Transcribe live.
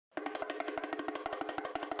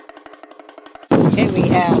Okay, we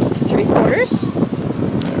have 3/4.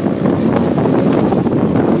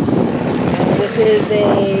 This is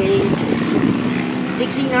a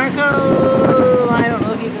Dixie Narco. I don't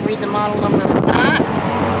know if you can read the model number or not.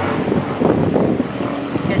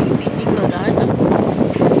 Got a UPC code on it though.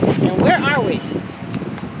 And where are we?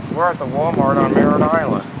 We're at the Walmart on Merritt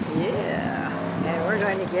Island. Yeah. And we're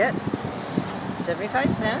going to get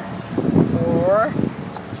 75 cents for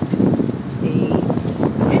a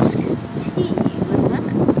whisk tea with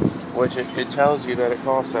lemon. Which it tells you that it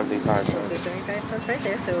costs 75 So cents. 75 cents right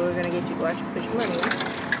there. So we're going to get you to watch put your money in.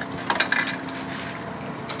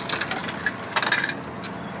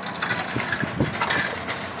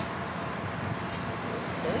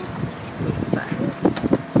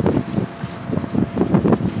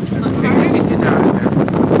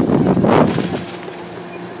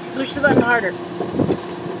 Push the button harder.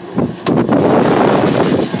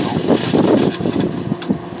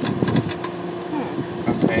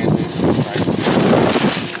 Okay.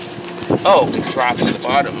 Oh, it dropped at the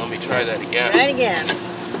bottom. Let me try that again. Try it again.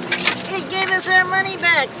 It gave us our money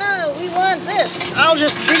back. No, we want this. I'll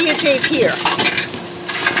just videotape here.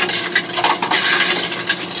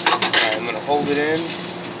 Alright, I'm going to hold it in.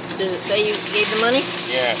 Does it say you gave the money?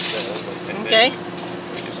 Yeah, it does. Okay.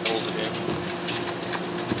 Just hold it in.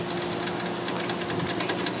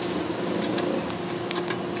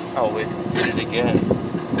 Oh, it did it again.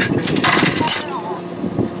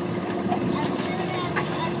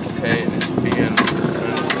 Okay, and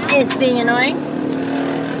It's being annoying.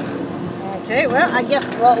 Okay, well, I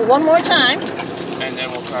guess, one more time. And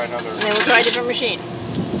then we'll try another. And then we'll try a different machine.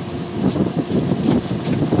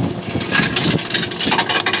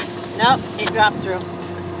 Nope, it dropped through.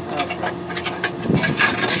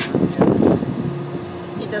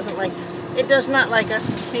 It does not like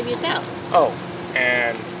us. Maybe it's out. Oh,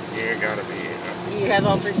 and you gotta be. You have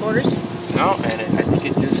all 3/4? No, and I think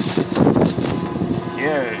it just.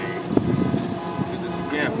 Yeah. Do this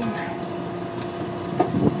again.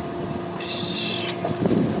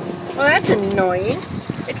 Well, that's annoying.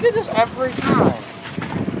 It did this every time.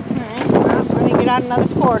 Alright, well, let me get out another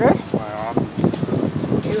quarter. Wow.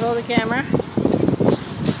 You hold the camera.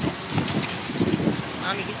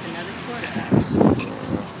 Mommy gets another quarter out.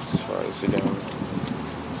 Let's try this again.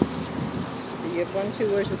 So you have 1, 2,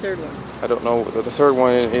 where's the third one? I don't know. The third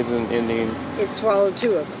one isn't in the. It swallowed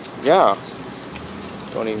 2 of them. Yeah.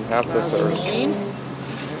 Don't even have the third. Machine.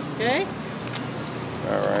 Okay.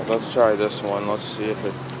 Alright, let's try this one. Let's see if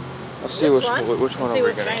it. Let's see This which one are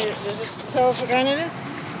we gonna. Does this tell us what kind it is?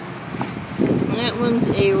 That one's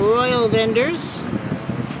a Royal Vendors.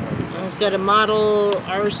 It's got a model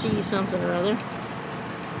RC something or other.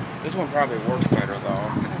 This one probably works better though.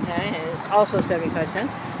 Okay, and it's also 75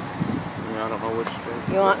 cents. I don't know which drink.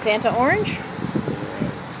 You want Fanta Orange?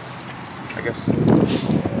 I guess I'm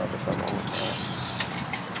on with that.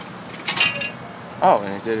 Oh,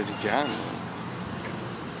 and it did it again.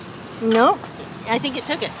 Nope. I think it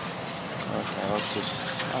took it. Okay, I'm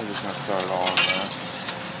just gonna start it all on that.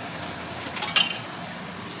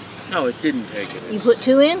 No, it didn't take it. You put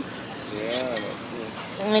 2 in? Yeah, that's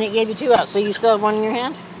good. And then it gave you 2 out. So you still have 1 in your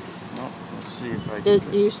hand? No, let's see if I Do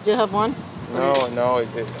can. you still have 1? No,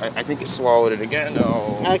 I think it swallowed it again.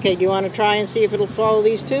 No. Okay, do you want to try and see if it'll swallow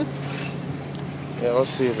these 2? Yeah,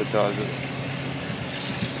 let's see if it does it.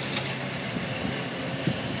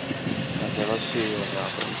 Okay, let's see what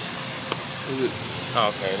happens.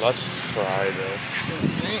 Okay, let's try this.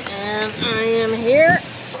 Okay, and I am here.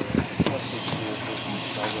 Let's see if we can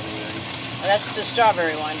plug it in. That's the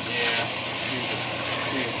strawberry one. Yeah.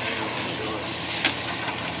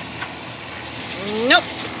 Nope.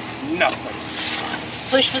 Nothing.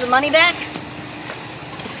 Push for the money back.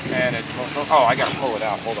 And it's. Oh, I gotta pull it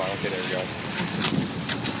out. Hold on. Okay, there we go.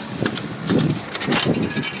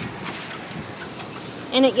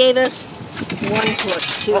 And it gave us 1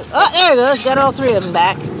 plus 2. Oh, there it goes. Got all 3 of them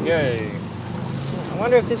back. Yay. I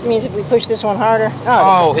wonder if this means if we push this one harder.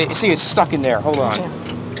 Oh, see, it's stuck in there. Hold on. Yeah.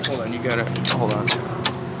 Hold on. You gotta. Hold on.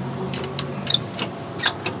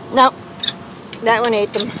 Nope. That one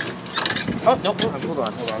ate them. Oh, no. Hold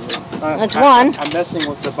on. That's 1. I'm messing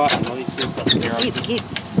with the button. Let me see something here. Keep.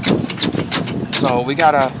 So we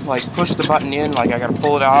gotta like push the button in. Like I gotta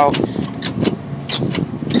pull it out.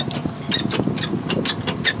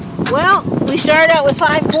 Well, we started out with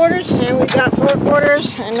 5/4 and we've got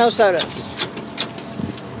 4/4 and no sodas.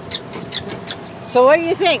 So what do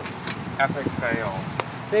you think? Epic fail.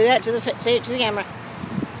 Say it to the camera.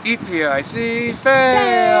 EPIC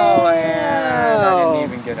fail, and I didn't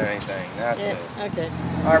even get anything. That's it. Okay.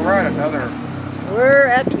 All right, we're at We're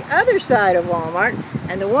at the other side of Walmart,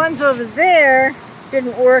 and the ones over there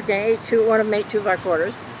didn't work and one of them ate 2 of our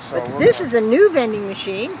quarters. So But this is a new vending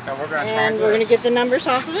machine, and we're going to and we're going to get the numbers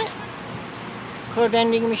off of it. For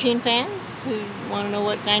vending machine fans who want to know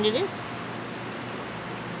what kind it is.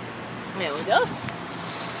 There we go.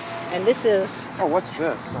 And this is... Oh, what's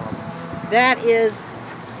this? That is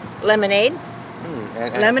lemonade.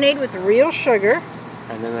 And Lemonade with real sugar.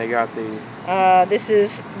 And then they got the... This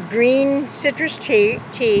is green citrus tea.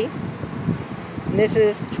 And this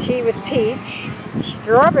is tea with peach,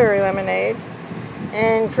 strawberry lemonade,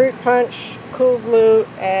 and fruit punch, cool blue,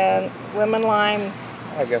 and lemon lime.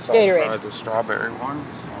 I guess I'll Gatorade. try the strawberry one.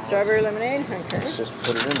 So Strawberry lemonade? Okay. let's just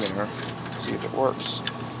put it in there, see if it works.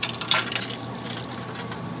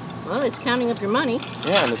 Well, it's counting up your money.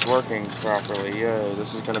 Yeah, and it's working properly. Yay,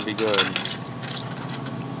 this is going to be good.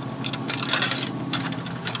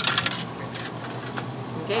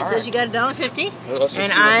 Okay, it All says right. you got $1.50. Let's just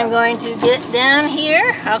And see what I'm going to get down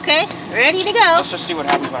here. Okay, ready to go. Let's just see what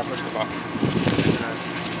happens when I push the button.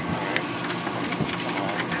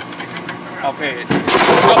 Okay,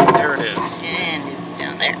 oh, there it is. And it's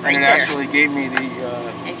down there, right And it there. actually gave me the...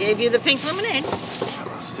 It gave you the pink lemonade.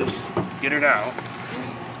 let's just get it out.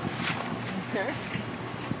 Okay.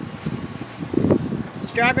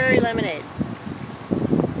 Strawberry lemonade.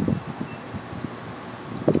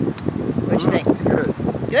 What do you think? It's good.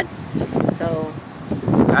 It's good? So,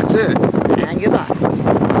 That's it. and goodbye.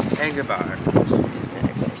 And goodbye. And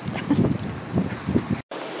of course.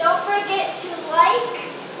 Don't forget to like.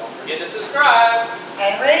 Don't forget to subscribe.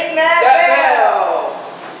 And ring that bell.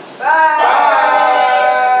 Bye.